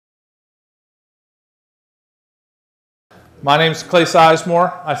My name's Clay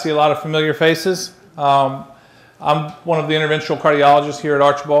Sizemore. I see a lot of familiar faces. I'm one of the interventional cardiologists here at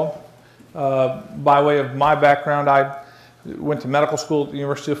Archbold. By way of my background, I went to medical school at the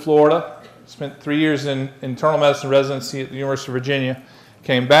University of Florida, spent 3 years in internal medicine residency at the University of Virginia,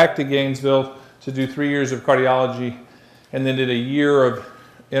 came back to Gainesville to do 3 years of cardiology, and then did a year of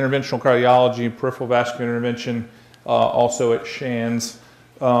interventional cardiology, peripheral vascular intervention, also at Shands.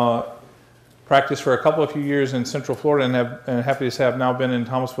 Practiced for a couple of few years in Central Florida, and happy to say I've now been in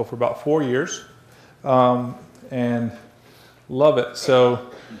Thomasville for about 4 years, and love it.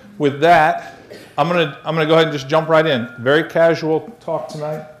 So with that, I'm gonna go ahead and just jump right in. Very casual talk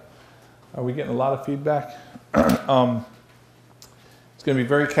tonight. Are we getting a lot of feedback? It's gonna be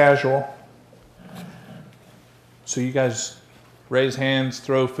very casual. So you guys raise hands,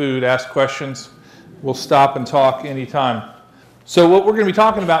 throw food, ask questions. We'll stop and talk anytime. So what we're gonna be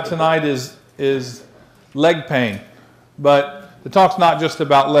talking about tonight is leg pain, but the talk's not just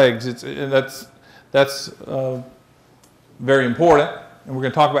about legs. That's very important, and we're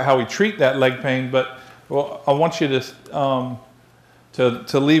going to talk about how we treat that leg pain. But I want you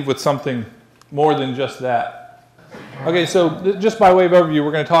to leave with something more than just that. Okay, so just by way of overview,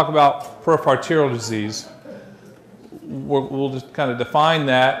 we're going to talk about peripheral arterial disease. We'll just kind of define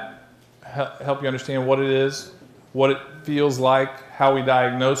that, help you understand what it is, what it feels like, how we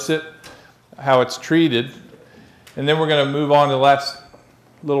diagnose it, how it's treated, and then we're going to move on to the last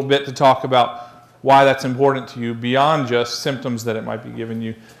little bit to talk about why that's important to you beyond just symptoms that it might be giving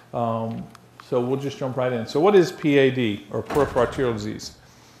you. So we'll just jump right in. So what is PAD, or peripheral arterial disease?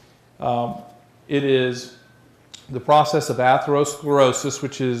 It is the process of atherosclerosis,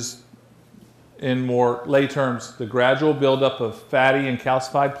 which is, in more lay terms, the gradual buildup of fatty and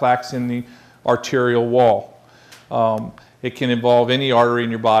calcified plaques in the arterial wall. It can involve any artery in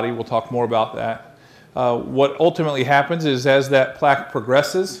your body. We'll talk more about that. What ultimately happens is, as that plaque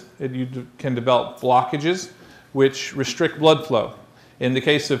progresses, you can develop blockages which restrict blood flow. In the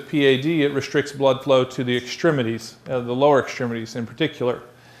case of PAD, it restricts blood flow to the extremities, the lower extremities in particular.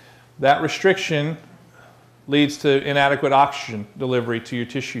 That restriction leads to inadequate oxygen delivery to your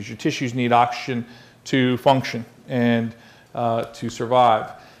tissues. Your tissues need oxygen to function and to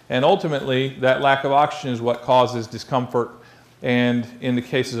survive. And ultimately, that lack of oxygen is what causes discomfort. And in the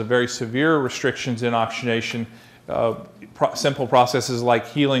cases of very severe restrictions in oxygenation, simple processes like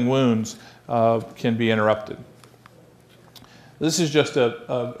healing wounds can be interrupted. This is just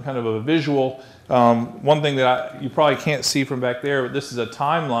a kind of a visual. One thing that you probably can't see from back there, but this is a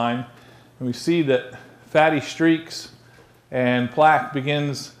timeline. And we see that fatty streaks and plaque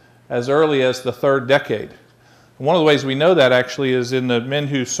begins as early as the 3rd decade. One of the ways we know that actually is in the men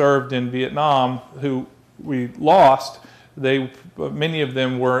who served in Vietnam, who we lost. Many of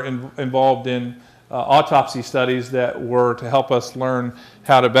them were involved in autopsy studies that were to help us learn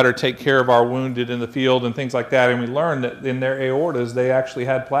how to better take care of our wounded in the field and things like that. And we learned that in their aortas, they actually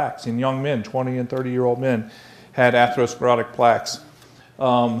had plaques. In young men, 20 and 30-year-old men, had atherosclerotic plaques.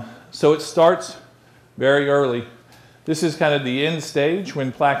 So it starts very early. This is kind of the end stage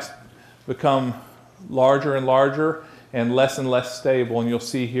when plaques become larger and larger and less stable. And you'll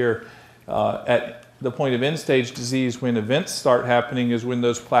see here at the point of end-stage disease, when events start happening, is when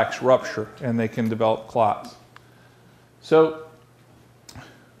those plaques rupture and they can develop clots. So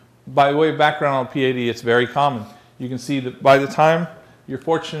by way of background on PAD, it's very common. You can see that by the time you're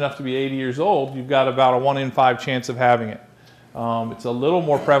fortunate enough to be 80 years old, you've got about a 1 in 5 chance of having it. It's a little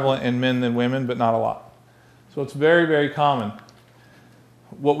more prevalent in men than women, but not a lot. So it's very, very common.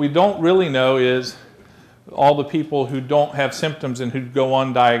 What we don't really know is all the people who don't have symptoms and who go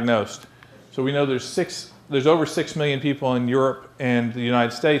undiagnosed. So we know there's over 6 million people in Europe and the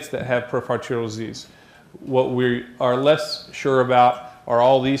United States that have peripheral arterial disease. What we are less sure about are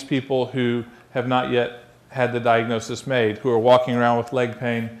all these people who have not yet had the diagnosis made, who are walking around with leg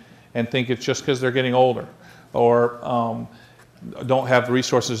pain and think it's just because they're getting older, or don't have the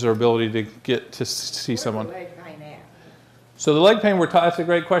resources or ability to get to see someone. So the leg pain, that's a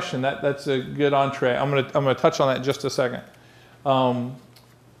great question. That's a good entree. I'm gonna touch on that in just a second.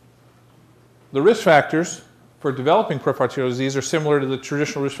 The risk factors for developing peripheral arterial disease are similar to the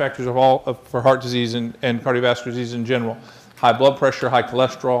traditional risk factors for heart disease and cardiovascular disease in general. High blood pressure, high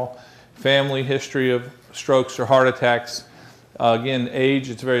cholesterol, family history of strokes or heart attacks. Again,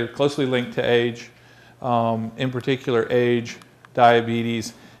 age, it's very closely linked to age, in particular age,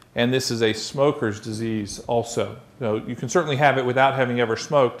 diabetes, and this is a smoker's disease also. So you can certainly have it without having ever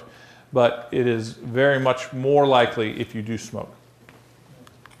smoked, but it is very much more likely if you do smoke.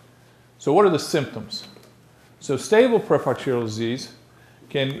 So what are the symptoms? So stable peripheral arterial disease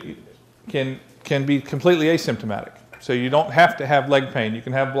can be completely asymptomatic. So you don't have to have leg pain. You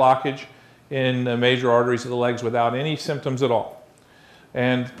can have blockage in the major arteries of the legs without any symptoms at all.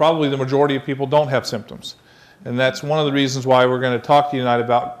 And probably the majority of people don't have symptoms. And that's one of the reasons why we're going to talk to you tonight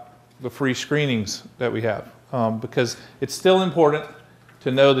about the free screenings that we have. Because it's still important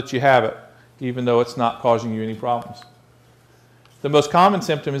to know that you have it, even though it's not causing you any problems. The most common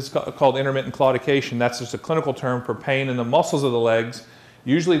symptom is called intermittent claudication. That's just a clinical term for pain in the muscles of the legs,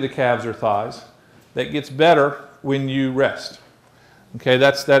 usually the calves or thighs, that gets better when you rest. Okay,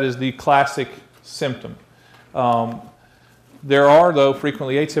 that is the classic symptom. There are, though,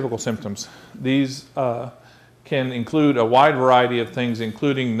 frequently atypical symptoms. These can include a wide variety of things,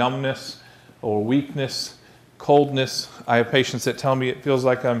 including numbness or weakness, coldness. I have patients that tell me it feels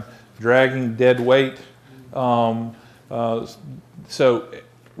like I'm dragging dead weight. So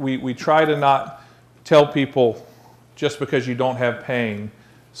we try to not tell people just because you don't have pain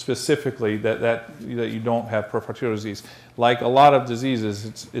specifically that you don't have peripheral arterial disease. Like a lot of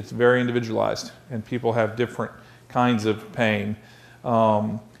diseases, it's very individualized, and people have different kinds of pain.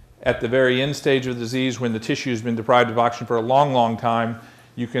 At the very end stage of the disease, when the tissue has been deprived of oxygen for a long, long time,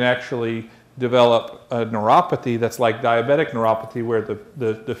 you can actually develop a neuropathy that's like diabetic neuropathy, where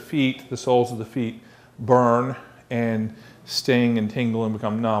the feet, the soles of the feet, burn and sting and tingle and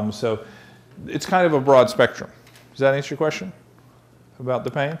become numb. So it's kind of a broad spectrum. Does that answer your question about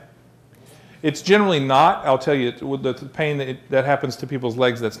the pain? It's generally not. I'll tell you, the pain that happens to people's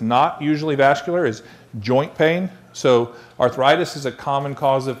legs that's not usually vascular is joint pain. So arthritis is a common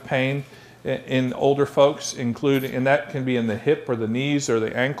cause of pain in older folks, and that can be in the hip or the knees or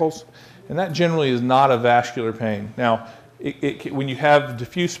the ankles. And that generally is not a vascular pain. Now, when you have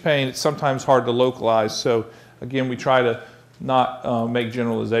diffuse pain, it's sometimes hard to localize. So again, we try to not make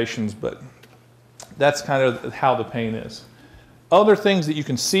generalizations, but that's kind of how the pain is. Other things that you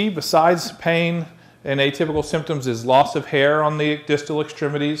can see besides pain and atypical symptoms is loss of hair on the distal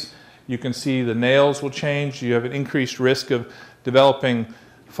extremities. You can see the nails will change. You have an increased risk of developing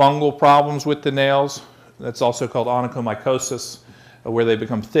fungal problems with the nails. That's also called onychomycosis, where they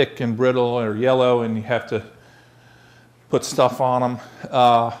become thick and brittle or yellow, and you have to put stuff on them.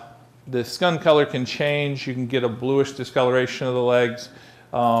 The skin color can change. You can get a bluish discoloration of the legs,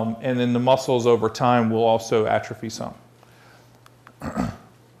 and then the muscles over time will also atrophy some.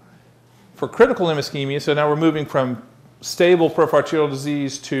 For critical limb ischemia, so now we're moving from stable peripheral arterial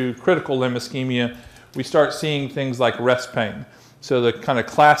disease to critical limb ischemia, we start seeing things like rest pain. So the kind of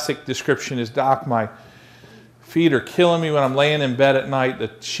classic description is, doc, my feet are killing me when I'm laying in bed at night.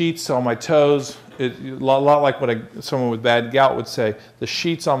 The sheets on my toes, a lot like what someone with bad gout would say. The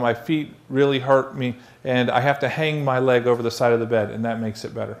sheets on my feet really hurt me, and I have to hang my leg over the side of the bed, and that makes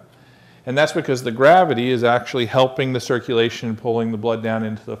it better. And that's because the gravity is actually helping the circulation and pulling the blood down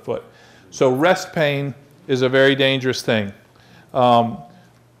into the foot. So rest pain is a very dangerous thing.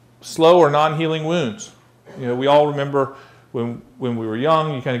 Slow or non-healing wounds. You know, we all remember when we were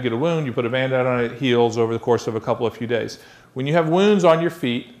young, you kind of get a wound, you put a Band-Aid on it, it heals over the course of a few days. When you have wounds on your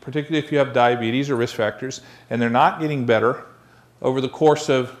feet, particularly if you have diabetes or risk factors, and they're not getting better over the course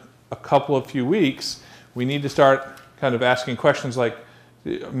of a few weeks, we need to start kind of asking questions like,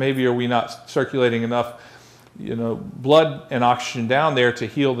 maybe are we not circulating enough, blood and oxygen down there to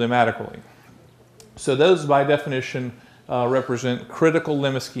heal them adequately? So those, by definition, represent critical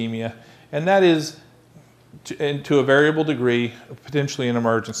limb ischemia, and that is, to a variable degree, potentially an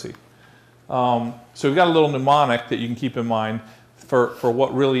emergency. So we've got a little mnemonic that you can keep in mind for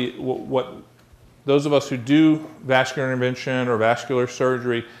what those of us who do vascular intervention or vascular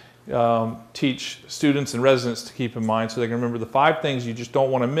surgery teach students and residents to keep in mind, so they can remember the 5 things you just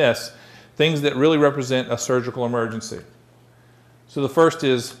don't want to miss, things that really represent a surgical emergency. So the first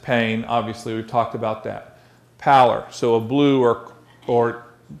is pain. Obviously, we've talked about that. Pallor, so a blue or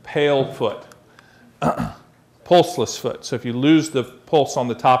pale foot. Pulseless foot, so if you lose the pulse on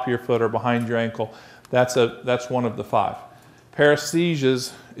the top of your foot or behind your ankle, that's one of the 5.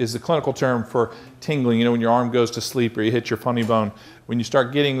 Paresthesias is the clinical term for tingling, when your arm goes to sleep or you hit your funny bone. When you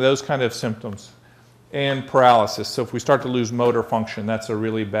start getting those kind of symptoms. And paralysis, so if we start to lose motor function, that's a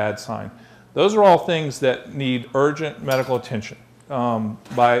really bad sign. Those are all things that need urgent medical attention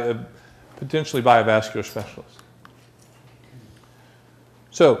potentially by a vascular specialist.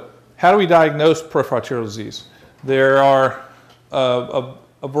 So how do we diagnose peripheral arterial disease? There are a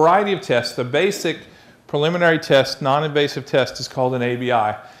variety of tests. The basic preliminary test, non-invasive test, is called an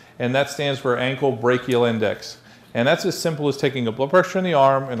ABI, and that stands for ankle brachial index. And that's as simple as taking a blood pressure in the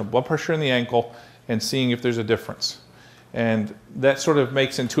arm and a blood pressure in the ankle and seeing if there's a difference. And that sort of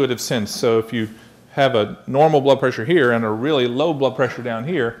makes intuitive sense. So if you have a normal blood pressure here and a really low blood pressure down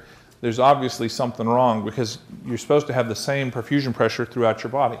here, there's obviously something wrong, because you're supposed to have the same perfusion pressure throughout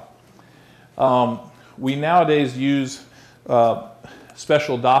your body. We nowadays use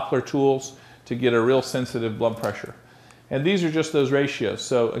special Doppler tools to get a real sensitive blood pressure. And these are just those ratios.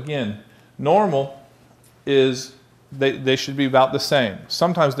 So again, normal is, they should be about the same.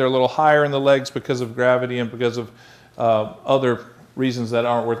 Sometimes they're a little higher in the legs because of gravity and because of other reasons that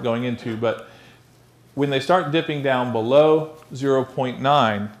aren't worth going into. But when they start dipping down below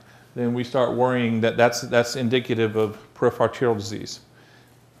 0.9, then we start worrying that that's indicative of peripheral arterial disease.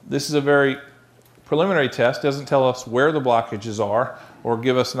 This is a very preliminary test, doesn't tell us where the blockages are or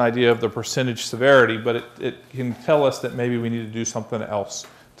give us an idea of the percentage severity, but it can tell us that maybe we need to do something else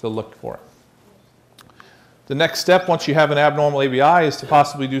to look for it. The next step, once you have an abnormal ABI, is to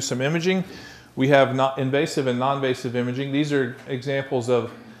possibly do some imaging. We have invasive and non-invasive imaging. These are examples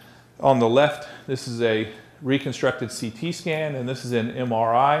of, on the left, this is a reconstructed CT scan, and this is an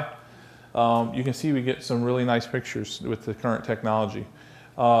MRI. You can see we get some really nice pictures with the current technology.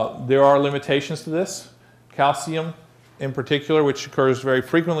 There are limitations to this. Calcium, in particular, which occurs very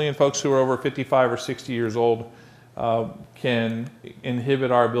frequently in folks who are over 55 or 60 years old, can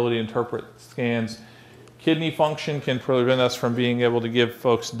inhibit our ability to interpret scans. Kidney function can prevent us from being able to give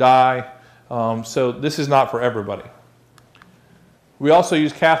folks dye. So this is not for everybody. We also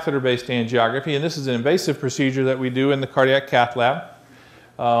use catheter-based angiography, and this is an invasive procedure that we do in the cardiac cath lab.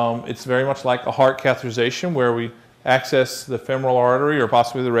 It's very much like a heart catheterization, where we access the femoral artery or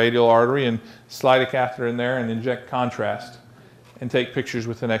possibly the radial artery and slide a catheter in there and inject contrast and take pictures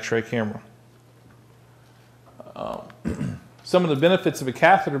with an X-ray camera. Some of the benefits of a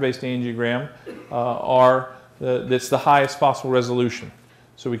catheter-based angiogram are that it's the highest possible resolution.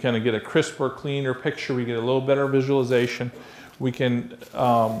 So we kind of get a crisper, cleaner picture. We get a little better visualization. We can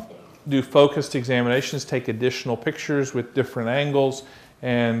do focused examinations, take additional pictures with different angles,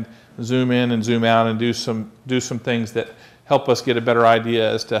 and zoom in and zoom out and do some things that help us get a better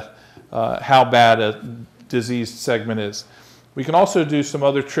idea as to how bad a diseased segment is. We can also do some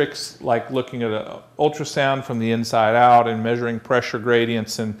other tricks, like looking at an ultrasound from the inside out and measuring pressure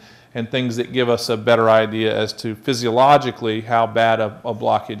gradients and things that give us a better idea as to physiologically how bad a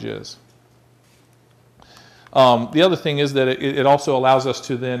blockage is. The other thing is that it also allows us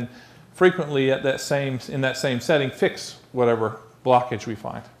to then frequently in that same setting fix whatever blockage we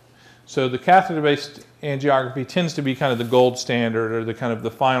find. So the catheter-based angiography tends to be kind of the gold standard, or the kind of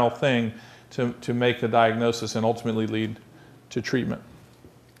the final thing to make a diagnosis and ultimately lead to treatment.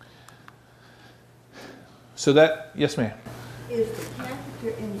 So that, yes ma'am? Is the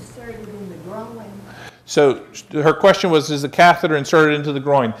catheter inserted in the groin? So her question was, is the catheter inserted into the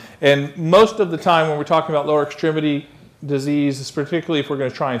groin? And most of the time when we're talking about lower extremity disease, particularly if we're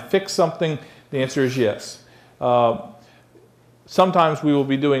going to try and fix something, the answer is yes. Sometimes we will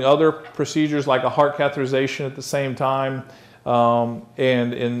be doing other procedures like a heart catheterization at the same time,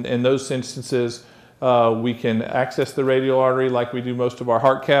 and in those instances we can access the radial artery like we do most of our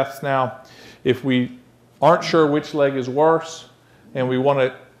heart caths now. If we aren't sure which leg is worse and we want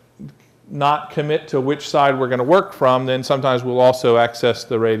to not commit to which side we're going to work from, then sometimes we'll also access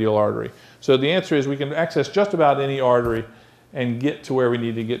the radial artery. So the answer is we can access just about any artery and get to where we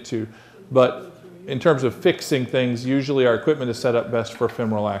need to get to. But in terms of fixing things, usually our equipment is set up best for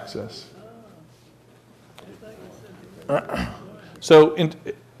femoral access. So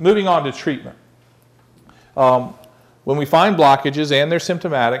moving on to treatment. When we find blockages and they're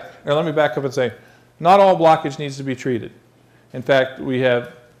symptomatic, or let me back up and say, not all blockage needs to be treated. In fact, we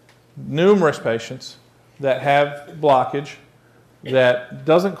have numerous patients that have blockage that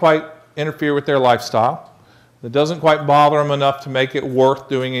doesn't quite interfere with their lifestyle, that doesn't quite bother them enough to make it worth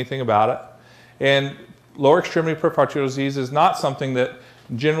doing anything about it. And lower extremity peripheral arterial disease is not something that,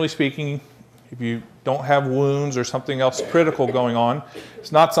 generally speaking, if you don't have wounds or something else critical going on,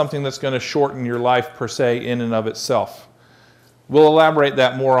 it's not something that's going to shorten your life per se in and of itself. We'll elaborate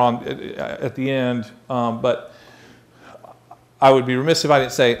that more on at the end, but I would be remiss if I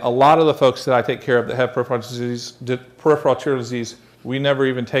didn't say a lot of the folks that I take care of that have peripheral arterial disease, we never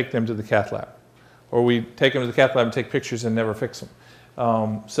even take them to the cath lab. Or we take them to the cath lab and take pictures and never fix them.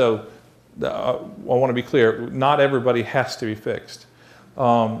 I want to be clear, not everybody has to be fixed.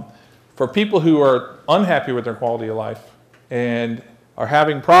 For people who are unhappy with their quality of life and are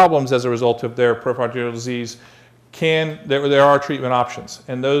having problems as a result of their peripheral arterial disease, there are treatment options.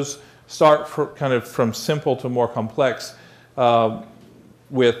 And those start from simple to more complex,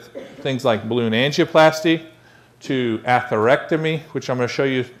 with things like balloon angioplasty to atherectomy, which I'm going to show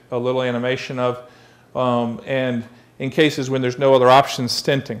you a little animation of, and in cases when there's no other options,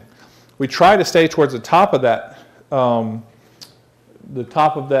 stenting. We try to stay towards the top of that the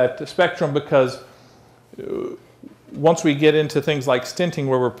top of that spectrum, because once we get into things like stenting,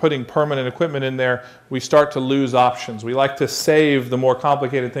 where we're putting permanent equipment in there, we start to lose options. We like to save the more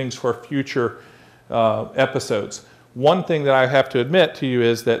complicated things for future episodes. One thing that I have to admit to you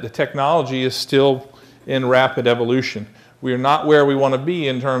is that the technology is still in rapid evolution. We are not where we want to be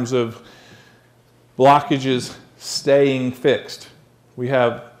in terms of blockages staying fixed. We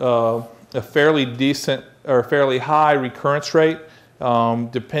have a fairly decent or fairly high recurrence rate,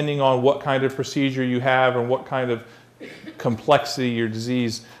 depending on what kind of procedure you have and what kind of complexity your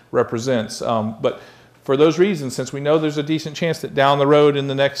disease represents. But for those reasons, since we know there's a decent chance that down the road in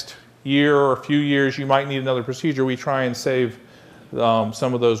the next year or a few years you might need another procedure, we try and save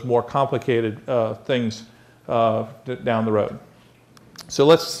some of those more complicated things down the road. So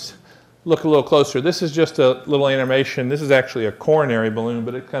let's look a little closer. This is just a little animation. This is actually a coronary balloon,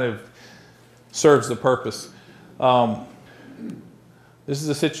 but it kind of serves the purpose. This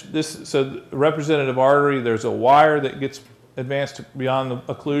is so the representative artery, there's a wire that gets advanced beyond the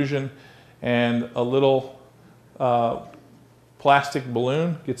occlusion, and a little plastic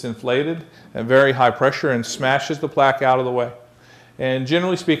balloon gets inflated at very high pressure and smashes the plaque out of the way. And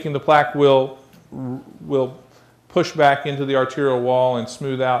generally speaking, the plaque will push back into the arterial wall and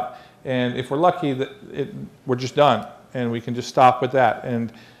smooth out. And if we're lucky, we're just done, and we can just stop with that.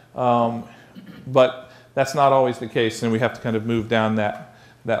 And but that's not always the case, and we have to kind of move down that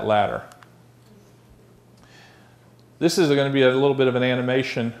ladder. This is going to be a little bit of an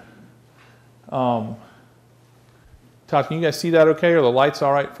animation. Todd, can you guys see that okay? Are the lights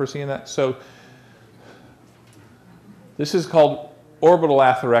all right for seeing that? So this is called orbital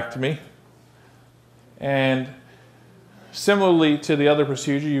atherectomy. And similarly to the other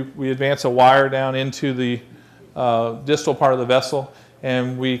procedure, we advance a wire down into the distal part of the vessel,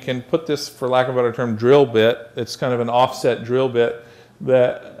 and we can put this, for lack of a better term, drill bit. It's kind of an offset drill bit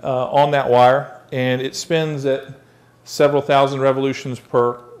that on that wire, and it spins at several thousand revolutions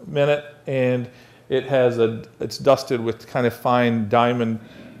per minute, and it's dusted with kind of fine diamond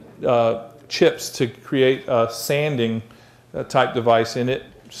chips to create a sanding type device, and it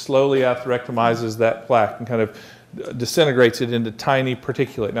slowly atherectomizes that plaque and kind of disintegrates it into tiny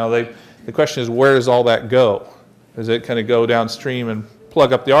particulate. Now the question is, where does all that go? Does it kind of go downstream and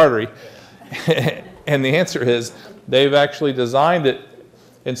plug up the artery? And the answer is, they've actually designed it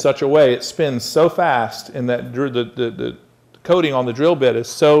in such a way, it spins so fast, and that the coating on the drill bit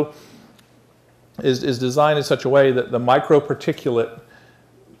is designed in such a way that the microparticulate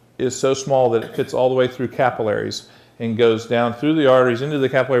is so small that it fits all the way through capillaries and goes down through the arteries, into the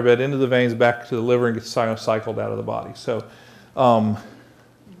capillary bed, into the veins, back to the liver, and gets cycled out of the body. So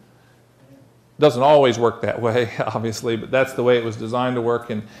doesn't always work that way, obviously, but that's the way it was designed to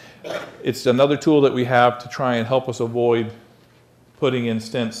work, and it's another tool that we have to try and help us avoid putting in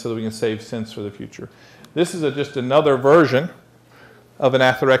stents so that we can save stents for the future. This is just another version of an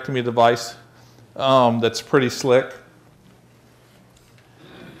atherectomy device that's pretty slick.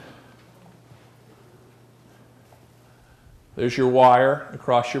 There's your wire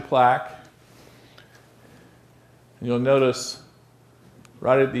across your plaque. And you'll notice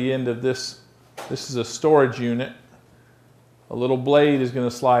right at the end of this is a storage unit. A little blade is going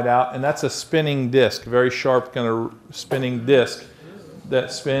to slide out, and that's a spinning disc, very sharp kind of spinning disc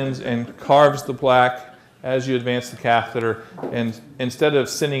that spins and carves the plaque as you advance the catheter. And instead of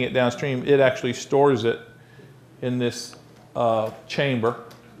sending it downstream, it actually stores it in this chamber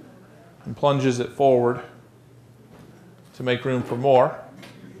and plunges it forward to make room for more.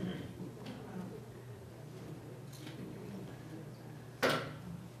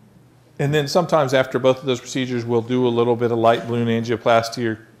 And then sometimes after both of those procedures, we'll do a little bit of light balloon angioplasty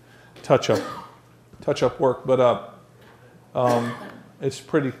or touch-up work, but it's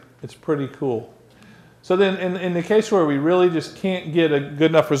pretty cool. So then in the case where we really just can't get a good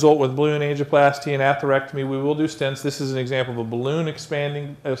enough result with balloon angioplasty and atherectomy, we will do stents. This is an example of a balloon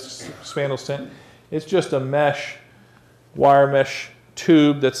expandal stent. It's just a wire mesh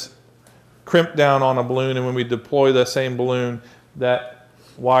tube that's crimped down on a balloon, and when we deploy the same balloon, that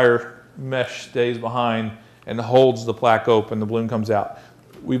wire mesh stays behind and holds the plaque open. The balloon comes out.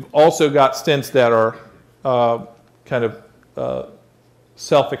 We've also got stents that are kind of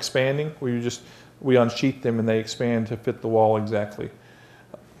self-expanding, where we unsheath them and they expand to fit the wall exactly.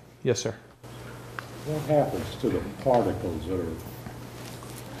 Yes, sir. What happens to the particles that are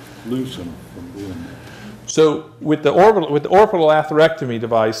loosened from doing that? So with the orbital atherectomy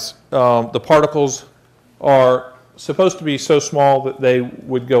device, the particles are supposed to be so small that they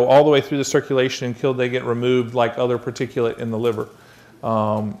would go all the way through the circulation until they get removed, like other particulate in the liver.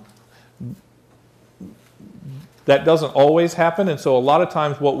 That doesn't always happen, and so a lot of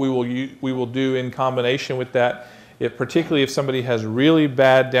times what we will do in combination with that, particularly if somebody has really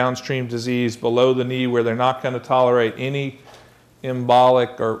bad downstream disease below the knee where they're not going to tolerate any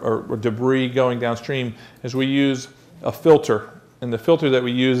embolic or debris going downstream, is we use a filter. And the filter that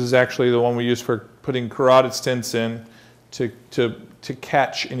we use is actually the one we use for putting carotid stents in to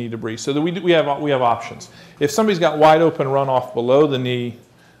catch any debris. So that we have options. If somebody's got wide open runoff below the knee,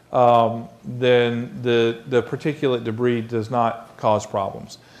 then the particulate debris does not cause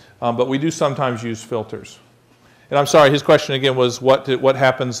problems. But we do sometimes use filters. And I'm sorry, his question again was what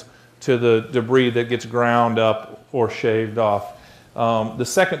happens to the debris that gets ground up or shaved off. The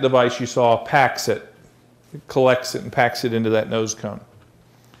second device you saw packs it. It collects it and packs it into that nose cone.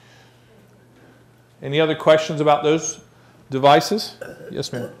 Any other questions about those devices?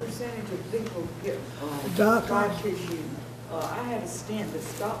 Yes, ma'am. What percentage of people get Doctor. scar tissue? I had a stent that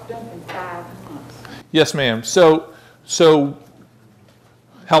stopped up in 5 months. Yes, ma'am. So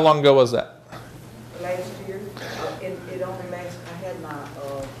how long ago was that? Last year, it only lasted, I had my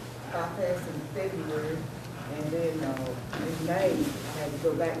bypass in February, and then in May, I had to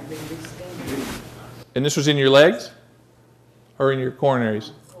go back and be re-stented. And this was in your legs or in your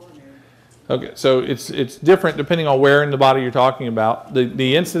coronaries? Okay, so it's different depending on where in the body you're talking about.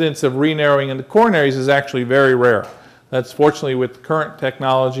 The incidence of re-narrowing in the coronaries is actually very rare. That's fortunately with current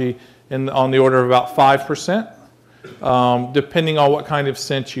technology on the order of about 5%, depending on what kind of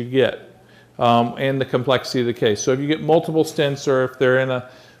stent you get and the complexity of the case. So if you get multiple stents or if they're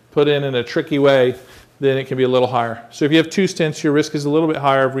put in a tricky way, then it can be a little higher. So if you have 2 stents, your risk is a little bit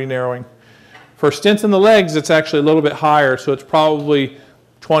higher of re-narrowing. For stents in the legs, it's actually a little bit higher, so it's probably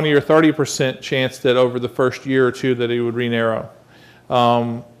 20 or 30% chance that over the first year or 2 that it would re-narrow.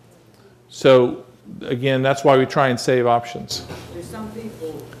 So again, that's why we try and save options. There's some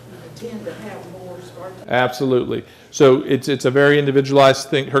people who tend to have more scar tissue. Absolutely. So it's a very individualized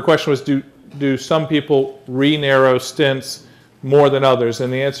thing. Her question was, do some people re-narrow stents more than others?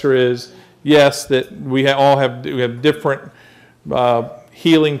 And the answer is yes, that we have different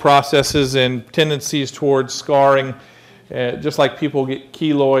healing processes and tendencies towards scarring, just like people get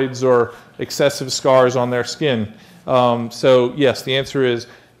keloids or excessive scars on their skin. So yes, the answer is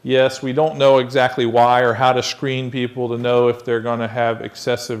yes. We don't know exactly why or how to screen people to know if they're going to have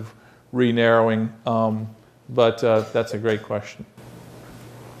excessive re-narrowing, but that's a great question.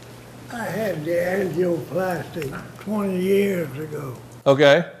 I had the angioplasty 20 years ago,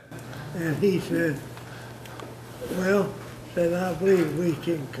 Okay. and he said, well, I believe we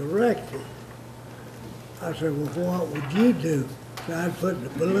can correct it. I said, well, what would you do? So I'd put the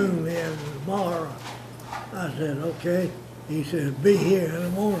balloon in tomorrow. I said, okay. He said, be here in the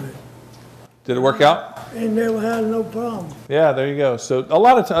morning. Did it work out? And never had no problem. Yeah, there you go. So a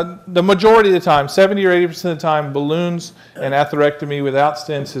lot of time, the majority of the time, 70 or 80% of the time, balloons and atherectomy without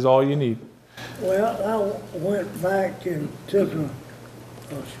stents is all you need. Well, I went back and took a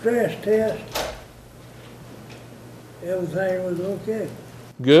stress test. Everything was okay.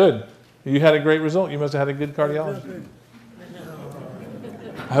 Good. You had a great result. You must have had a good cardiologist.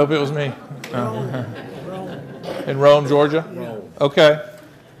 I hope it was me. In Rome, Georgia? Okay.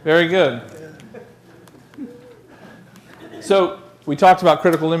 Very good. So we talked about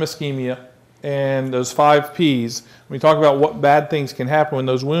critical limb ischemia and those 5 Ps. We talk about what bad things can happen. When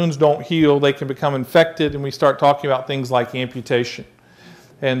those wounds don't heal, they can become infected, and we start talking about things like amputation.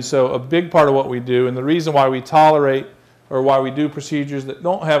 And so a big part of what we do, and the reason why we tolerate or why we do procedures that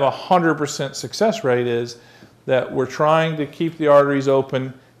don't have a 100% success rate, is that we're trying to keep the arteries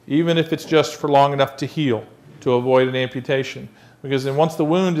open, even if it's just for long enough to heal, to avoid an amputation. Because then once the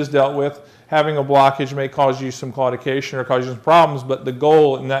wound is dealt with, having a blockage may cause you some claudication or cause you some problems, but the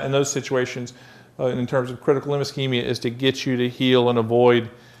goal in those situations, in terms of critical limb ischemia, is to get you to heal and avoid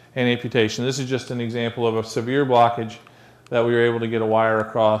an amputation. This is just an example of a severe blockage that we were able to get a wire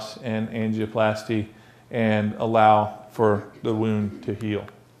across and angioplasty and allow for the wound to heal.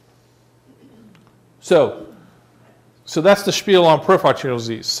 So that's the spiel on peripheral arterial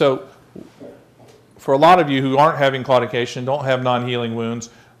disease. So for a lot of you who aren't having claudication, don't have non-healing wounds,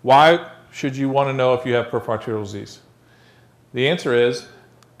 why should you want to know if you have peripheral arterial disease? The answer is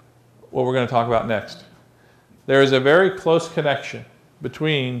what we're going to talk about next. There is a very close connection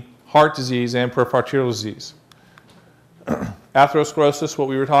between heart disease and peripheral arterial disease. Atherosclerosis, what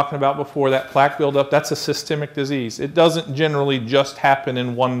we were talking about before, that plaque buildup, that's a systemic disease. It doesn't generally just happen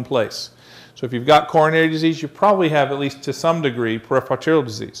in one place. So if you've got coronary disease, you probably have, at least to some degree, peripheral arterial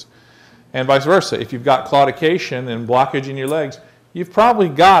disease. And vice versa. If you've got claudication and blockage in your legs, you've probably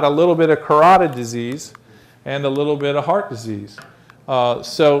got a little bit of carotid disease and a little bit of heart disease.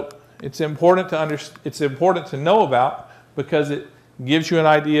 So it's important to know about because it gives you an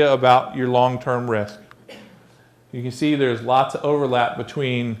idea about your long-term risk. You can see there's lots of overlap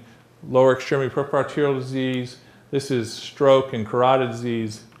between lower extremity peripheral arterial disease, this is stroke and carotid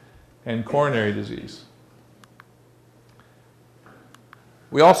disease, and coronary disease.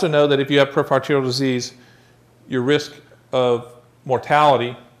 We also know that if you have peripheral arterial disease, your risk of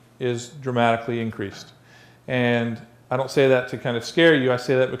mortality is dramatically increased. And I don't say that to kind of scare you, I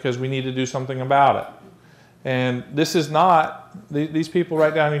say that because we need to do something about it. And this is not, these people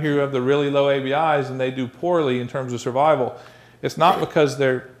right down here who have the really low ABIs and they do poorly in terms of survival, it's not because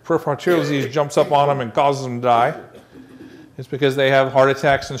their peripheral arterial disease jumps up on them and causes them to die. It's because they have heart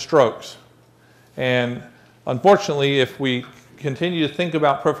attacks and strokes. And unfortunately, if we continue to think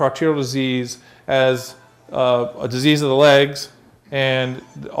about peripheral arterial disease as a disease of the legs, and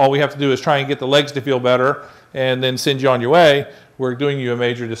all we have to do is try and get the legs to feel better and then send you on your way, we're doing you a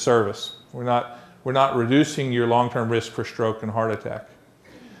major disservice. We're not reducing your long-term risk for stroke and heart attack.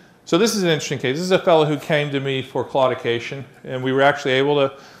 So this is an interesting case. This is a fellow who came to me for claudication, and we were actually able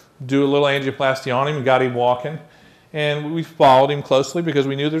to do a little angioplasty on him and got him walking. And we followed him closely because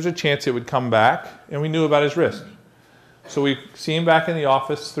we knew there's a chance it would come back, and we knew about his risk. So we see him back in the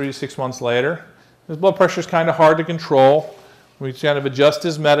office 3 to 6 months later. His blood pressure is kind of hard to control. We kind of adjust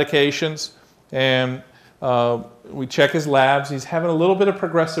his medications, and we check his labs. He's having a little bit of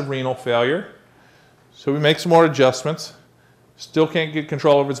progressive renal failure. So we make some more adjustments. Still can't get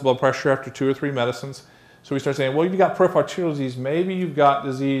control over his blood pressure after 2 or 3 medicines. So we start saying, well, you've got peripheral arterial disease. Maybe you've got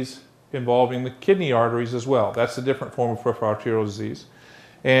disease involving the kidney arteries as well. That's a different form of peripheral arterial disease.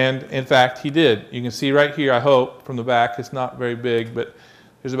 And in fact, he did. You can see right here, I hope, from the back, it's not very big, but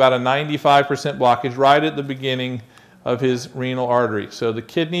there's about a 95% blockage right at the beginning of his renal artery. So the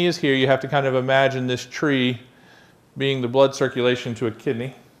kidney is here. You have to kind of imagine this tree being the blood circulation to a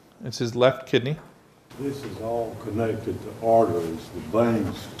kidney. It's his left kidney. This is all connected to arteries, the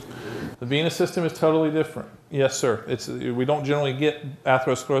veins. The venous system is totally different. Yes, sir. We don't generally get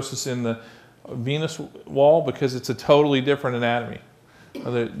atherosclerosis in the venous wall because it's a totally different anatomy.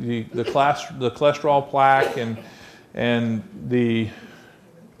 The cholesterol plaque and the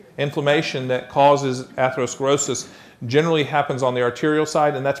inflammation that causes atherosclerosis generally happens on the arterial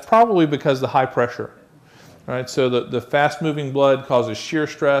side, and that's probably because of the high pressure. All right, so the fast-moving blood causes shear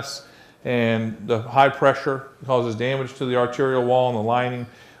stress, and the high pressure causes damage to the arterial wall and the lining.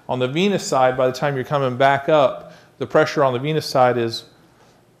 On the venous side, by the time you're coming back up, the pressure on the venous side is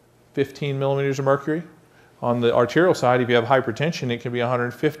 15 millimeters of mercury. On the arterial side, if you have hypertension, it can be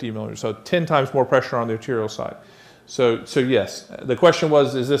 150 millimeters, so 10 times more pressure on the arterial side. So yes, the question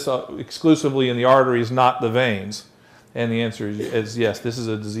was, is this exclusively in the arteries, not the veins? And the answer is yes, this is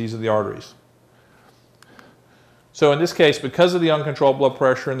a disease of the arteries. So in this case, because of the uncontrolled blood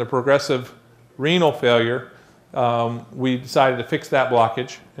pressure and the progressive renal failure, we decided to fix that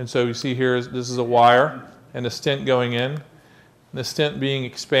blockage. And so you see here, this is a wire and a stent going in, and the stent being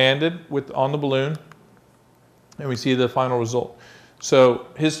expanded on the balloon, and we see the final result. So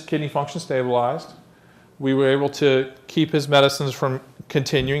his kidney function stabilized. We were able to keep his medicines from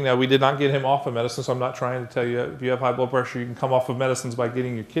continuing. Now, we did not get him off of medicine, so I'm not trying to tell you if you have high blood pressure, you can come off of medicines by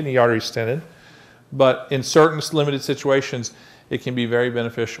getting your kidney arteries stented. But in certain limited situations, it can be very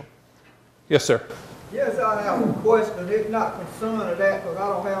beneficial. Yes, sir. Yes, I have a question. It's not concerned of that because I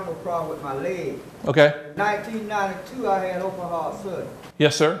don't have no problem with my leg. Okay. In 1992, I had open heart surgery.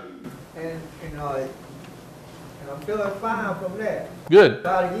 Yes, sir. And I'm feeling fine from that. Good.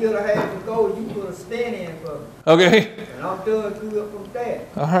 About a year and a half ago, you put a stent in for me. Okay. And I'm doing good from that.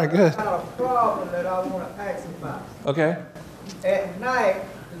 All right, good. I have a problem that I want to ask about. Okay. At night,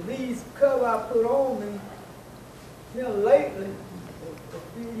 these cover I put on me, lately, a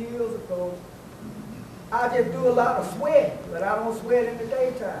few years ago, I just do a lot of sweating, but I don't sweat in the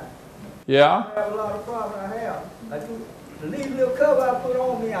daytime. Yeah. I have a lot of problems I have. The little cover I put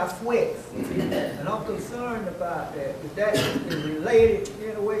on me, I sweat. And I'm concerned about that. Is that related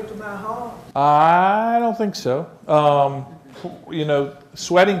in a way to my heart? I don't think so.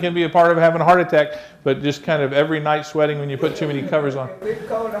 Sweating can be a part of having a heart attack, but just kind of every night sweating when you put too many covers on. If it's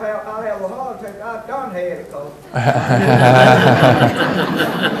called I have a heart attack, I've done had it called.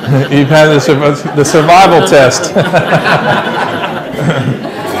 You've had the survival test.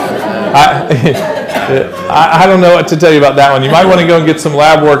 I don't know what to tell you about that one. You might want to go and get some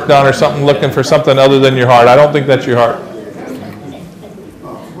lab work done or something looking for something other than your heart. I don't think that's your heart.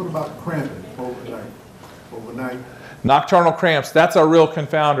 What about cramping overnight? Nocturnal cramps, that's a real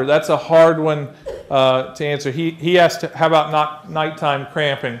confounder. That's a hard one to answer. He asked, how about nighttime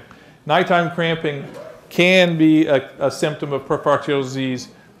cramping? Nighttime cramping can be a symptom of peripheral arterial disease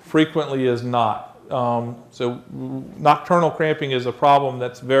frequently is not. So nocturnal cramping is a problem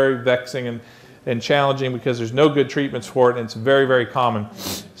that's very vexing and challenging because there's no good treatments for it, and it's very, very common.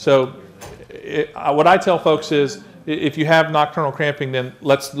 So what I tell folks is, if you have nocturnal cramping, then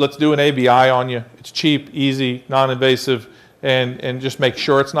let's do an ABI on you. It's cheap, easy, non-invasive, and just make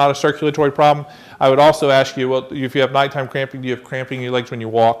sure it's not a circulatory problem. I would also ask you, well, if you have nighttime cramping, do you have cramping in your legs when you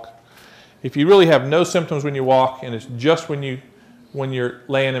walk? If you really have no symptoms when you walk, and it's just when you're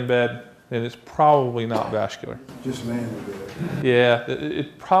laying in bed, then it's probably not vascular. Just laying in bed. Yeah,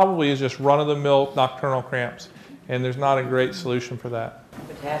 it probably is just run-of-the-mill nocturnal cramps, and there's not a great solution for that.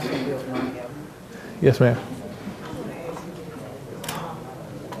 Potassium is one of them. Yes, ma'am.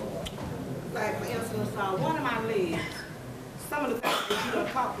 Like, for instance, one of my legs, some of the things that you done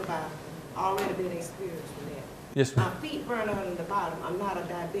talked about, already been experienced with that. Yes, My ma'am. feet burn under the bottom. I'm not a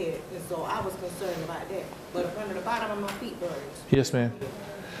diabetic, and so I was concerned about that. But up under the bottom of my feet burns. Yes, ma'am.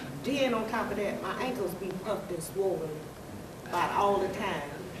 Then on top of that, my ankles be puffed and swollen about all the time.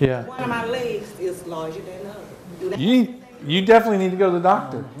 Yeah. One of my legs is larger than the other. Do that You definitely need to go to the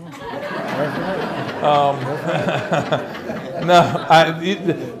doctor. No,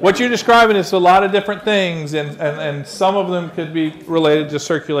 what you're describing is a lot of different things, and some of them could be related to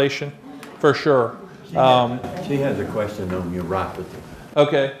circulation, for sure. She has a question on neuropathy.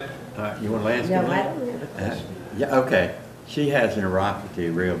 Okay. You want to ask No, her I that? don't know. Yeah, okay. She has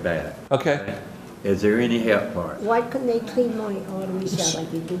neuropathy real bad. Okay. Is there any help for it? Why couldn't they clean my arteries out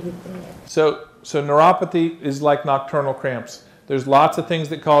like you do with that? So neuropathy is like nocturnal cramps. There's lots of things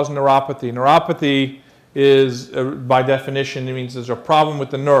that cause neuropathy. Neuropathy is, by definition, it means there's a problem with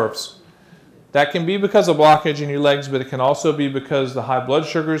the nerves. That can be because of blockage in your legs, but it can also be because the high blood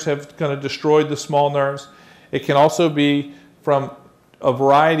sugars have kind of destroyed the small nerves. It can also be from a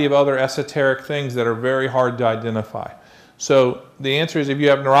variety of other esoteric things that are very hard to identify. So the answer is, if you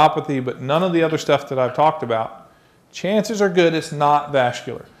have neuropathy but none of the other stuff that I've talked about, chances are good it's not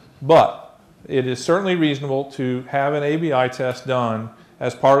vascular. But it is certainly reasonable to have an ABI test done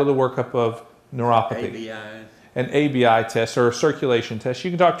as part of the workup of neuropathy. ABI? An ABI test or a circulation test.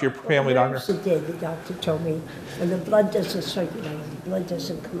 You can talk to your family doctor. She did, the doctor told me, when the blood doesn't circulate, the blood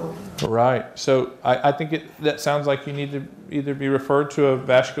doesn't come on. Right. So I think that sounds like you need to either be referred to a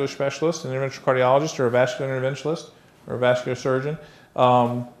vascular specialist, an interventional cardiologist, or a vascular interventionalist, or a vascular surgeon,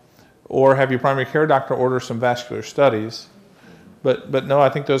 or have your primary care doctor order some vascular studies. But no, I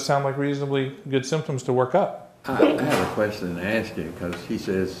think those sound like reasonably good symptoms to work up. I have a question to ask you, because she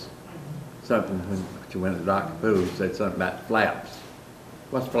says something when she went to Dr. Poole, said something about flaps.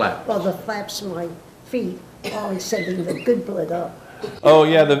 What's flaps? Well, the flaps of my feet always sending the good blood up. Oh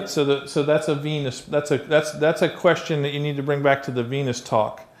yeah, so that's a venous. That's a question that you need to bring back to the venous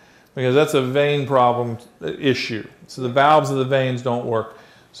talk, because that's a vein problem issue. So the valves of the veins don't work.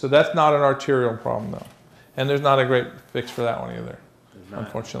 So that's not an arterial problem though, and there's not a great fix for that one either,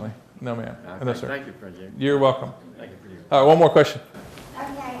 unfortunately. No, ma'am. Okay, No, sir. thank you for you. You're welcome. Thank you for you. All right, one more question. Okay, I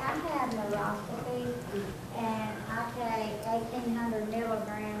have neuropathy, and I take 1,800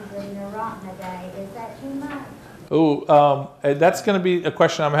 milligrams of Neurontin a day. Is that too much? Oh, that's going to be a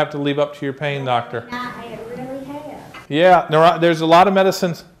question I'm going to have to leave up to your pain doctor. It really has. Yeah, there's a lot of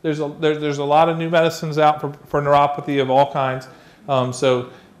medicines. There's a lot of new medicines out for neuropathy of all kinds. So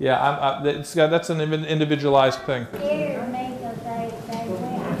yeah, that's an individualized thing. Scared me because they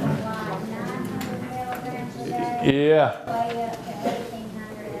went from like 900 milligrams a day Yeah. way up to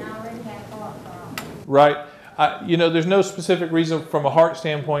 1,800, and I already have heart problems. Right. There's no specific reason from a heart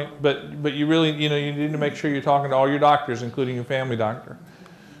standpoint, but you really, you need to make sure you're talking to all your doctors, including your family doctor.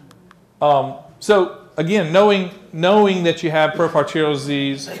 So again, knowing that you have peripheral arterial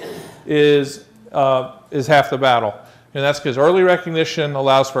disease is half the battle, and that's because early recognition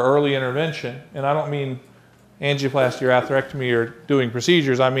allows for early intervention. And I don't mean angioplasty or atherectomy or doing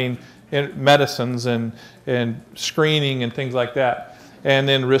procedures. I mean medicines and screening and things like that, and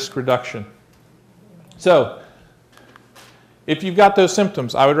then risk reduction. So, if you've got those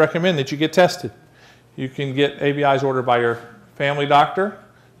symptoms, I would recommend that you get tested. You can get ABIs ordered by your family doctor.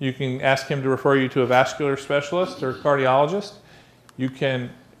 You can ask him to refer you to a vascular specialist or cardiologist. You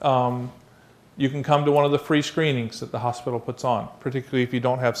can come to one of the free screenings that the hospital puts on, particularly if you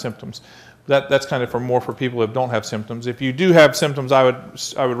don't have symptoms. That's kind of more for people who don't have symptoms. If you do have symptoms, I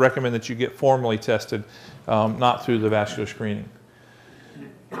would recommend that you get formally tested, not through the vascular screening.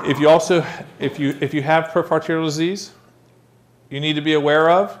 If you have peripheral arterial disease, you need to be aware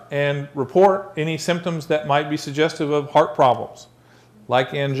of and report any symptoms that might be suggestive of heart problems,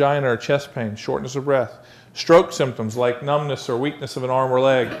 like angina or chest pain, shortness of breath, stroke symptoms like numbness or weakness of an arm or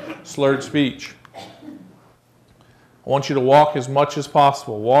leg, slurred speech. I want you to walk as much as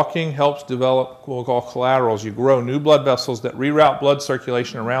possible. Walking helps develop what we'll call collaterals. You grow new blood vessels that reroute blood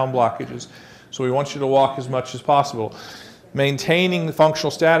circulation around blockages. So we want you to walk as much as possible. Maintaining the functional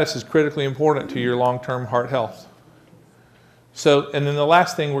status is critically important to your long-term heart health. So, and then the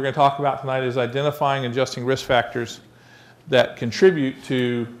last thing we're going to talk about tonight is identifying and adjusting risk factors that contribute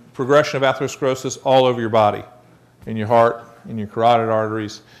to progression of atherosclerosis all over your body, in your heart, in your carotid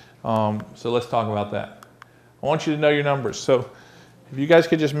arteries. So let's talk about that. I want you to know your numbers. So if you guys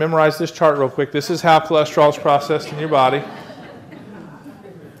could just memorize this chart real quick. This is how cholesterol is processed in your body.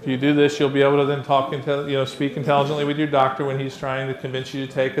 If you do this, you'll be able to then talk, speak intelligently with your doctor when he's trying to convince you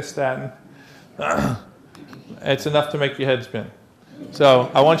to take a statin. It's enough to make your head spin. So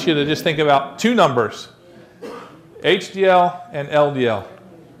I want you to just think about two numbers, HDL and LDL.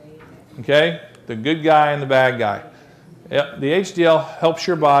 Okay? The good guy and the bad guy. The HDL helps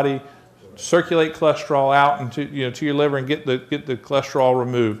your body circulate cholesterol out into, to your liver and get the cholesterol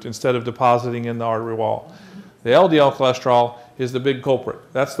removed instead of depositing in the artery wall. The LDL cholesterol is the big culprit.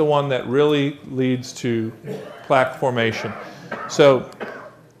 That's the one that really leads to plaque formation. So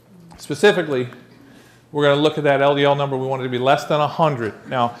specifically, we're going to look at that LDL number. We want it to be less than 100.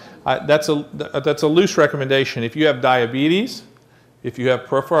 Now, that's a loose recommendation. If you have diabetes, if you have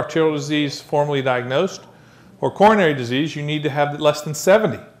peripheral arterial disease formally diagnosed, or coronary disease, you need to have less than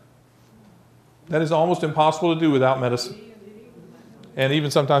 70. That is almost impossible to do without medicine. And even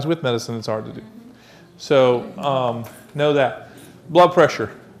sometimes with medicine, it's hard to do. So know that. Blood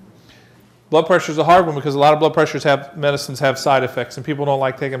pressure. Blood pressure is a hard one because a lot of blood pressures medicines have side effects, and people don't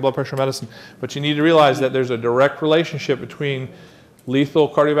like taking blood pressure medicine. But you need to realize that there's a direct relationship between lethal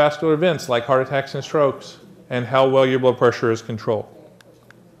cardiovascular events like heart attacks and strokes and how well your blood pressure is controlled.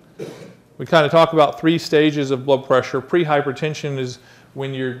 We kind of talk about 3 stages of blood pressure. Pre-hypertension is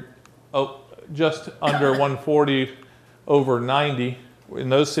when you're just under 140 over 90. In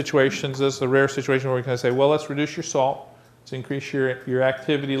those situations, this is the rare situation where we can say, well, let's reduce your salt, let's increase your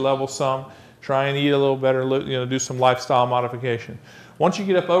activity level some, try and eat a little better, do some lifestyle modification. Once you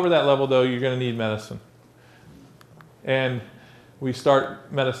get up over that level, though, you're going to need medicine. And we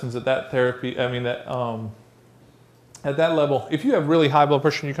start medicines at that at that level. If you have really high blood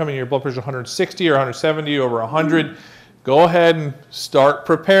pressure and you come in, your blood pressure is 160 or 170 over 100, go ahead and start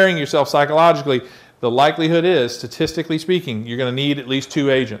preparing yourself psychologically. The likelihood is, statistically speaking, you're going to need at least 2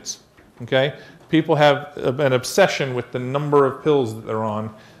 agents. Okay? People have an obsession with the number of pills that they're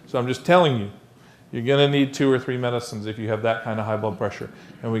on. So I'm just telling you, you're going to need 2 or 3 medicines if you have that kind of high blood pressure.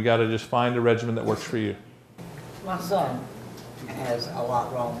 And we got to just find a regimen that works for you. My son has a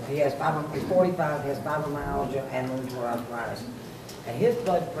lot wrong. He's 45, he has fibromyalgia and rheumatoid arthritis. And his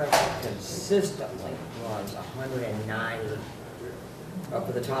blood pressure consistently runs 190 up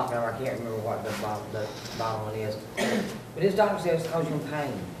to the top number. I can't remember what the bottom one is. But his doctor says it's causing him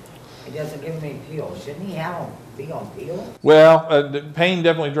pain. He doesn't give him any pills. Shouldn't he be on pills? Well, the pain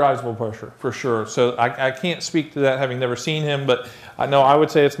definitely drives blood pressure, for sure. So I can't speak to that having never seen him, but I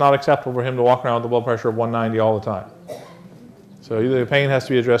would say it's not acceptable for him to walk around with a blood pressure of 190 all the time. So either the pain has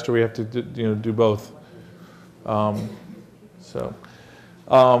to be addressed or we have to do both. I'm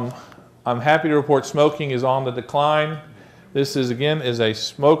happy to report smoking is on the decline. This is a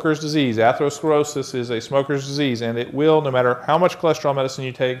smoker's disease. Atherosclerosis is a smoker's disease, and it will, no matter how much cholesterol medicine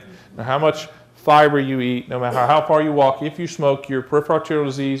you take, no matter how much fiber you eat, no matter how far you walk, if you smoke, your peripheral arterial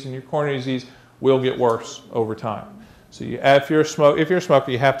disease and your coronary disease will get worse over time. So if you're a smoker,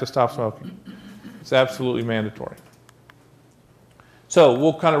 you have to stop smoking. It's absolutely mandatory. So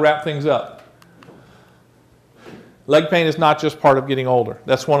we'll kind of wrap things up. Leg pain is not just part of getting older.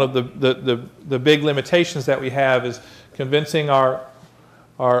 That's one of the big limitations that we have, is convincing our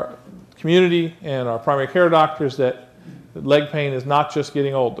community and our primary care doctors that leg pain is not just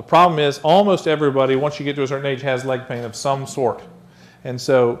getting old. The problem is almost everybody, once you get to a certain age, has leg pain of some sort. And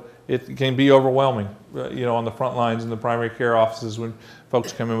so it can be overwhelming, on the front lines in the primary care offices when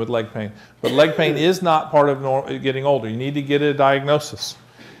folks come in with leg pain. But leg pain is not part of getting older. You need to get a diagnosis.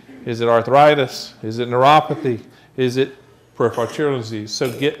 Is it arthritis? Is it neuropathy? Is it peripheral arterial disease?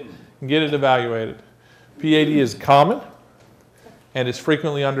 So get it evaluated. PAD is common and is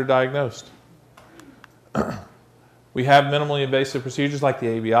frequently underdiagnosed. We have minimally invasive procedures like the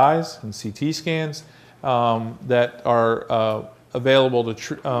ABIs and CT scans that are available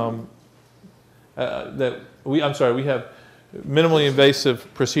to we have minimally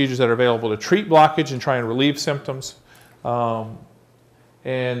invasive procedures that are available to treat blockage and try and relieve symptoms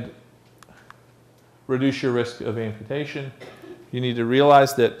and reduce your risk of amputation. You need to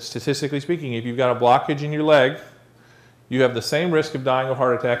realize that, statistically speaking, if you've got a blockage in your leg, you have the same risk of dying of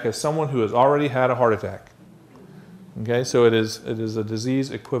heart attack as someone who has already had a heart attack. Okay, so it is a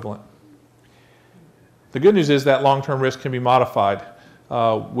disease equivalent. The good news is that long-term risk can be modified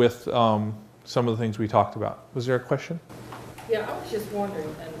with some of the things we talked about. Was there a question? Yeah, I was just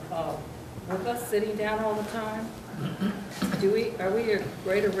wondering, and with us sitting down all the time, are we at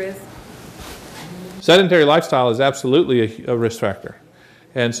greater risk? Sedentary lifestyle is absolutely a risk factor.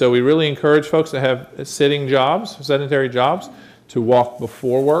 And so we really encourage folks that have sitting jobs, sedentary jobs, to walk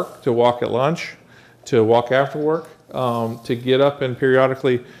before work, to walk at lunch, to walk after work, to get up and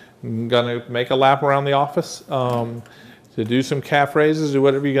periodically gonna make a lap around the office, to do some calf raises, do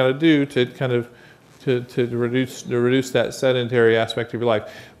whatever you gotta do to kind of to reduce that sedentary aspect of your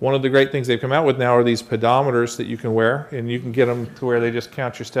life. One of the great things they've come out with now are these pedometers that you can wear, and you can get them to where they just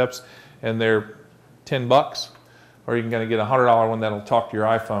count your steps, and they're $10. Or you can get a $100 one that'll talk to your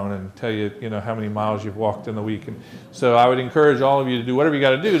iPhone and tell you, how many miles you've walked in the week. And so I would encourage all of you to do whatever you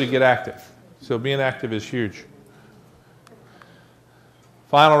got to do to get active. So being active is huge.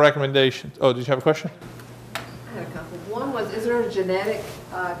 Final recommendations. Oh, did you have a question? I had a couple. One was, is there a genetic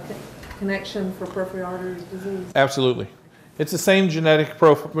connection for peripheral artery disease? Absolutely. It's the same genetic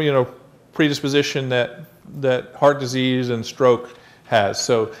predisposition that heart disease and stroke has.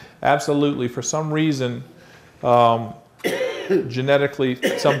 So absolutely, for some reason, genetically,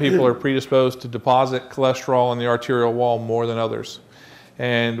 some people are predisposed to deposit cholesterol in the arterial wall more than others.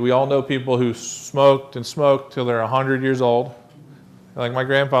 And we all know people who smoked till they're 100 years old. Like my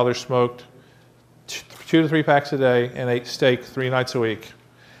grandfather smoked 2 to 3 packs a day and ate steak 3 nights a week.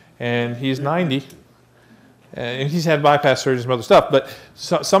 And he's 90. And he's had bypass surgery and some other stuff. But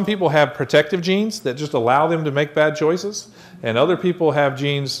some people have protective genes that just allow them to make bad choices. And other people have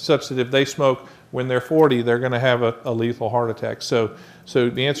genes such that if they smoke when they're 40, they're going to have a lethal heart attack. So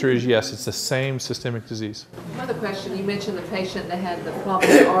the answer is yes, it's the same systemic disease. Another question, you mentioned the patient that had the problem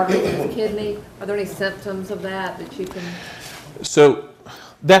with the artery in his kidney. Are there any symptoms of that you can? So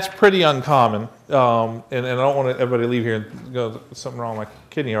that's pretty uncommon. And I don't want everybody to leave here and go, there's something wrong with my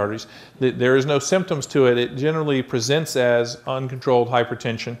kidney arteries. There is no symptoms to it. It generally presents as uncontrolled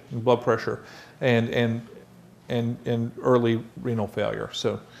hypertension and blood pressure and early renal failure.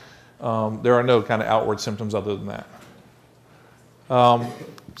 So there are no kind of outward symptoms other than that.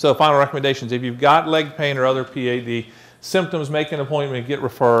 So final recommendations, if you've got leg pain or other PAD symptoms, make an appointment, get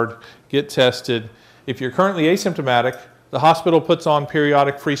referred, get tested. If you're currently asymptomatic, the hospital puts on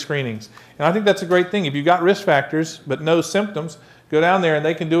periodic free screenings. And I think that's a great thing. If you've got risk factors but no symptoms, go down there and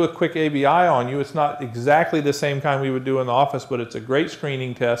they can do a quick ABI on you. It's not exactly the same kind we would do in the office, but it's a great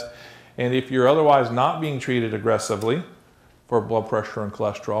screening test. And if you're otherwise not being treated aggressively for blood pressure and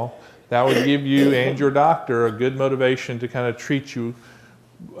cholesterol, that would give you and your doctor a good motivation to kind of treat you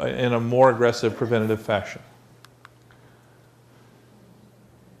in a more aggressive preventative fashion.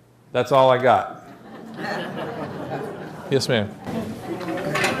 That's all I got. Yes, ma'am.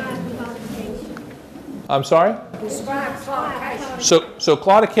 I'm sorry? So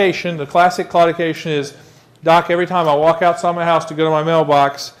claudication, the classic claudication is, Doc, every time I walk outside my house to go to my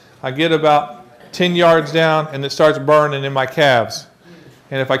mailbox, I get about 10 yards down and it starts burning in my calves.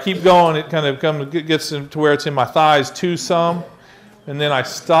 And if I keep going, it kind of gets to where it's in my thighs too some. And then I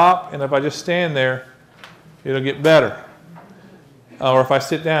stop, and if I just stand there, it'll get better. Or if I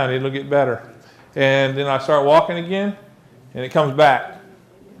sit down, it'll get better. And then I start walking again, and it comes back.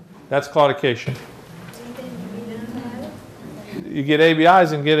 That's claudication. You get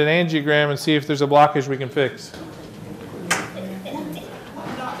ABIs and get an angiogram and see if there's a blockage we can fix.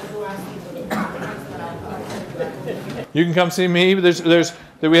 You can come see me.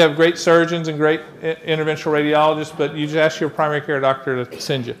 We have great surgeons and great interventional radiologists, but you just ask your primary care doctor to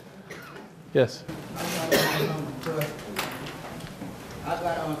send you. Yes? I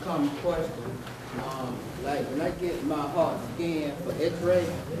got an uncommon question. Like when I get my heart scanned for X-ray,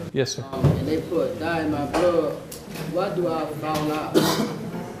 yes, sir. And they put dye in my blood, what do I found out?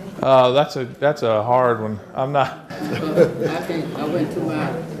 That's a hard one. I'm not. I went to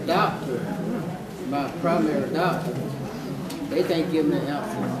my doctor, my primary doctor. They can't give me an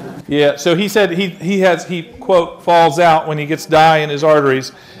answer. Yeah, so he said he quote falls out when he gets dye in his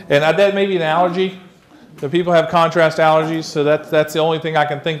arteries, and that may be an allergy. The people have contrast allergies, so that's the only thing I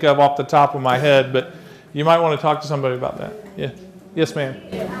can think of off the top of my head. But you might want to talk to somebody about that. Yeah. Yes, ma'am.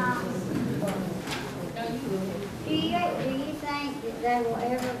 Do you think that they will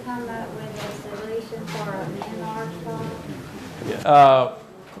ever come up with a solution for an enlarged heart?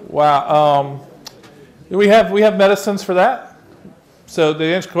 Wow. We have medicines for that. So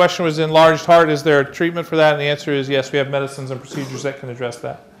the question was enlarged heart. Is there a treatment for that? And the answer is yes. We have medicines and procedures that can address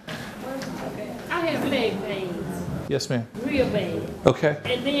that. I have leg pains. Yes, ma'am. Real bad. Okay.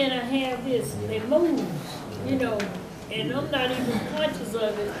 And then I have this. It moves. you know, and I'm not even conscious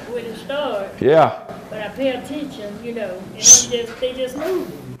of it when it starts. Yeah. But I pay attention, you know, and they just move.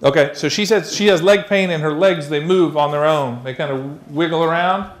 Okay, so she says she has leg pain and her legs, they move on their own. They kind of wiggle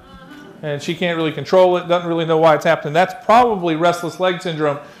around, and she can't really control it, doesn't really know why it's happening. That's probably restless leg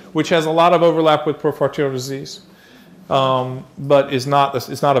syndrome, which has a lot of overlap with peripheral arterial disease, but it's not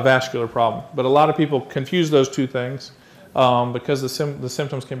a vascular problem. But a lot of people confuse those two things because the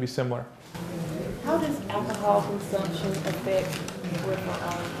symptoms can be similar. How does alcohol consumption affect peripheral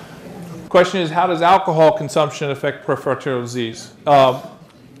artery? The question is, how does alcohol consumption affect peripheral arterial disease?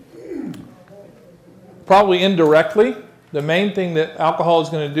 Probably indirectly. The main thing that alcohol is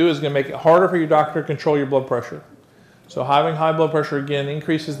going to do is going to make it harder for your doctor to control your blood pressure. So having high blood pressure, again,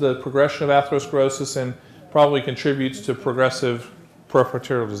 increases the progression of atherosclerosis and probably contributes to progressive peripheral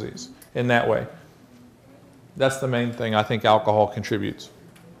arterial disease in that way. That's the main thing I think alcohol contributes.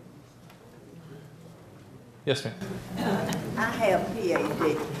 Yes, ma'am. I have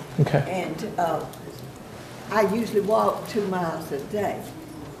PAD. Okay. And I usually walk 2 miles a day.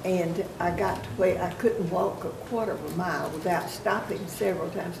 And I got to where I couldn't walk a quarter of a mile without stopping several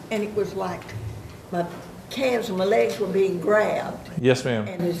times. And it was like my calves and my legs were being grabbed. Yes, ma'am.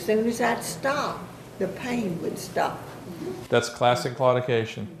 And as soon as I'd stop, the pain would stop. That's classic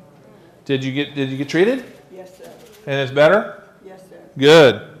claudication. Did you get treated? Yes, sir. And it's better? Yes, sir.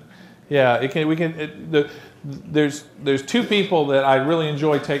 Good. Yeah, there's two people that I really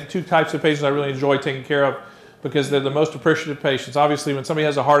enjoy two types of patients I really enjoy taking care of because they're the most appreciative patients. Obviously, when somebody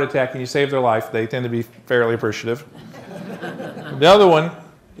has a heart attack and you save their life, they tend to be fairly appreciative. The other one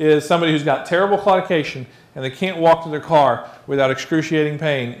is somebody who's got terrible claudication and they can't walk to their car without excruciating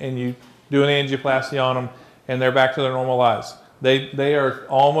pain, and you do an angioplasty on them and they're back to their normal lives. They are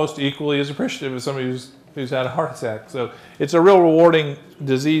almost equally as appreciative as somebody who's had a heart attack. So it's a real rewarding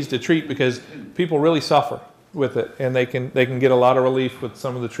disease to treat because people really suffer with it, and they can get a lot of relief with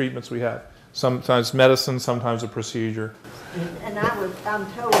some of the treatments we have. Sometimes medicine, sometimes a procedure. And I'm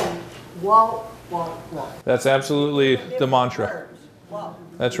told, walk, walk, walk. That's absolutely the mantra.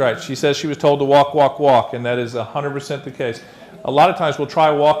 That's right. She says she was told to walk, walk, walk, and that is 100% the case. A lot of times we'll try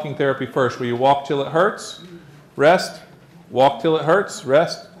walking therapy first, where you walk till it hurts, rest, walk till it hurts,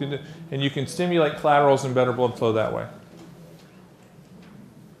 rest, and you can stimulate collaterals and better blood flow that way.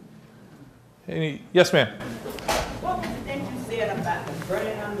 Yes, ma'am. What was the thing you said about the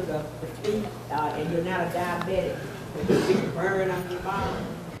burning under the feet, and you're not a diabetic, but you burn under your bottom?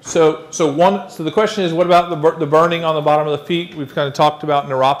 So the question is, what about the burning on the bottom of the feet? We've kind of talked about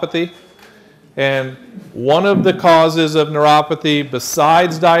neuropathy. And one of the causes of neuropathy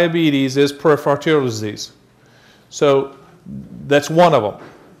besides diabetes is peripheral arterial disease. So that's one of them.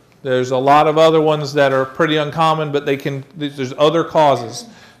 There's a lot of other ones that are pretty uncommon, but there's other causes.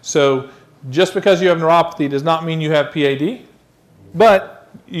 So just because you have neuropathy does not mean you have PAD, but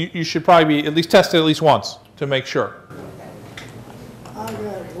you should probably be at least tested at least once to make sure. I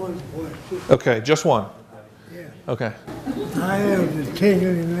got one question. Okay, just one. Yeah. Okay. I have the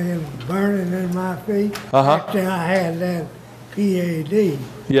tingling and burning in my feet. After I had that PAD.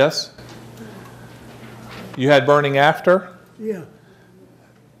 Yes. You had burning after? Yeah.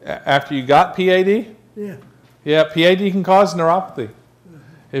 After you got PAD? Yeah. Yeah, PAD can cause neuropathy.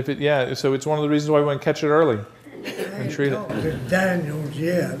 So it's one of the reasons why we want to catch it early and treat it. Daniels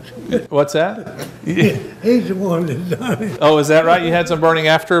yet. What's that? He's the one that done it. Oh, is that right? You had some burning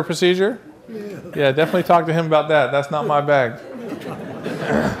after a procedure? Yeah. Yeah, definitely talk to him about that. That's not my bag.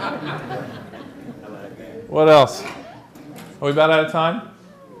 What else? Are we about out of time?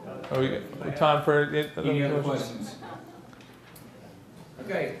 Are we time for any other questions?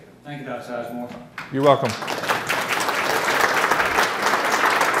 Okay, thank you, Dr. Sizemore. You're welcome.